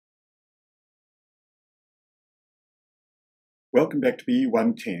Welcome back to BE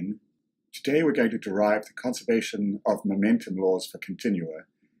 110. Today we're going to derive the conservation of momentum laws for continua,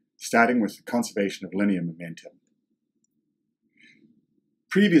 starting with the conservation of linear momentum.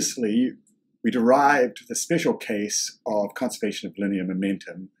 Previously, we derived the special case of conservation of linear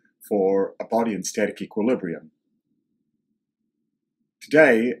momentum for a body in static equilibrium.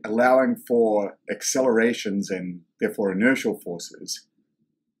 Today, allowing for accelerations and therefore inertial forces,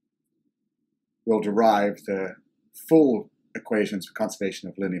 we'll derive the full equations for conservation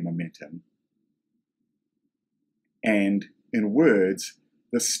of linear momentum. And in words,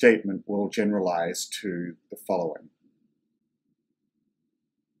 this statement will generalize to the following.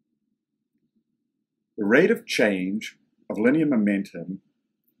 The rate of change of linear momentum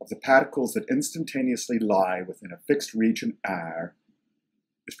of the particles that instantaneously lie within a fixed region R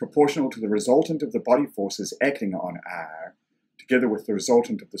is proportional to the resultant of the body forces acting on R, together with the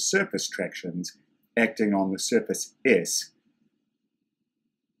resultant of the surface tractions acting on the surface S.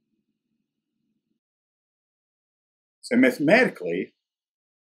 So mathematically,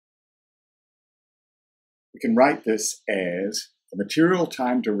 we can write this as the material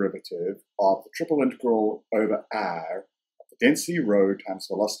time derivative of the triple integral over R of the density rho times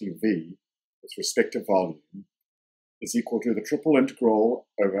velocity v with respect to volume is equal to the triple integral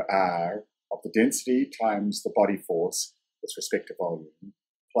over R of the density times the body force with respect to volume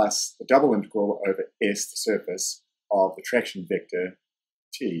plus the double integral over S, the surface, of the traction vector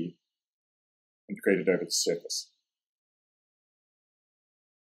T integrated over the surface.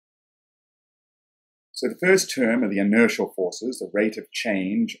 So the first term are the inertial forces, the rate of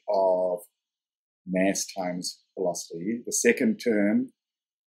change of mass times velocity. The second term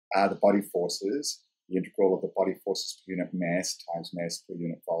are the body forces, the integral of the body forces per unit mass times mass per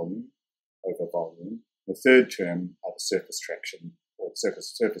unit volume over volume. The third term are the surface traction, or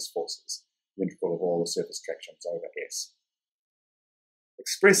surface forces, the integral of all the surface tractions over S.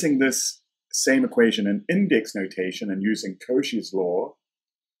 Expressing this same equation in index notation and using Cauchy's law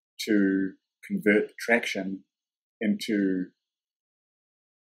to convert the traction into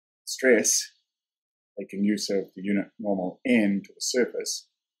stress, making use of the unit normal n to the surface,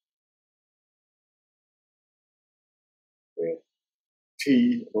 where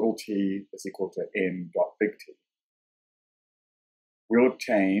t, little t, is equal to n dot big T. We'll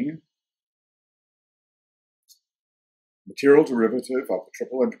obtain material derivative of the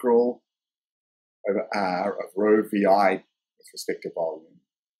triple integral over R of rho vi with respect to volume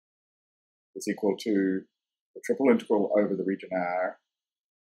is equal to the triple integral over the region R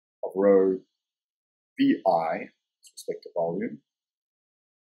of rho vi with respect to volume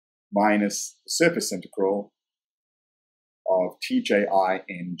minus the surface integral of tji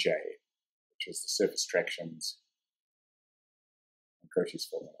nj, which is the surface tractions in Cauchy's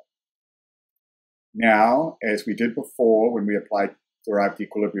formula. Now, as we did before when we derived the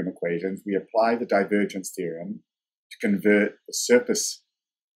equilibrium equations, we apply the divergence theorem to convert the surface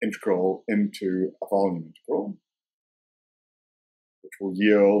integral into a volume integral, which will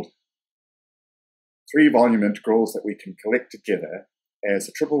yield three volume integrals that we can collect together as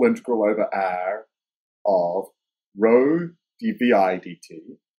a triple integral over R of rho dvi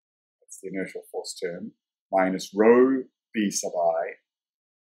dt, that's the inertial force term, minus rho b sub I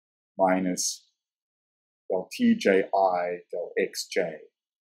minus del tji del xj,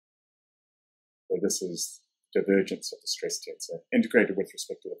 where this is divergence of the stress tensor integrated with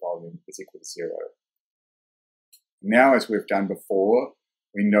respect to the volume is equal to 0. Now, as we've done before,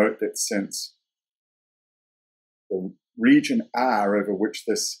 we note that since the region R over which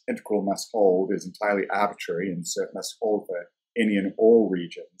this integral must hold is entirely arbitrary and so it must hold for any and all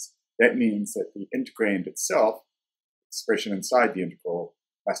regions, that means that the integrand itself, expression inside the integral,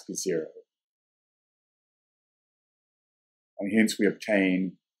 must be 0. And hence we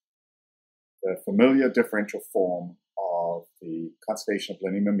obtain the familiar differential form of the conservation of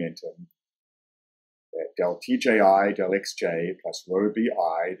linear momentum, that del tji del xj plus rho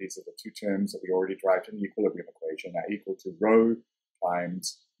bi, these are the two terms that we already derived in the equilibrium equation, are equal to rho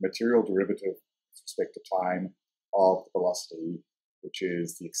times material derivative with respect to time of the velocity, which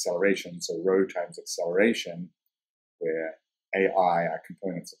is the acceleration, so rho times acceleration, where ai are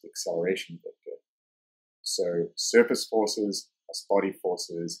components of the acceleration vector. So surface forces plus body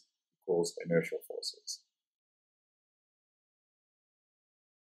forces equals inertial forces.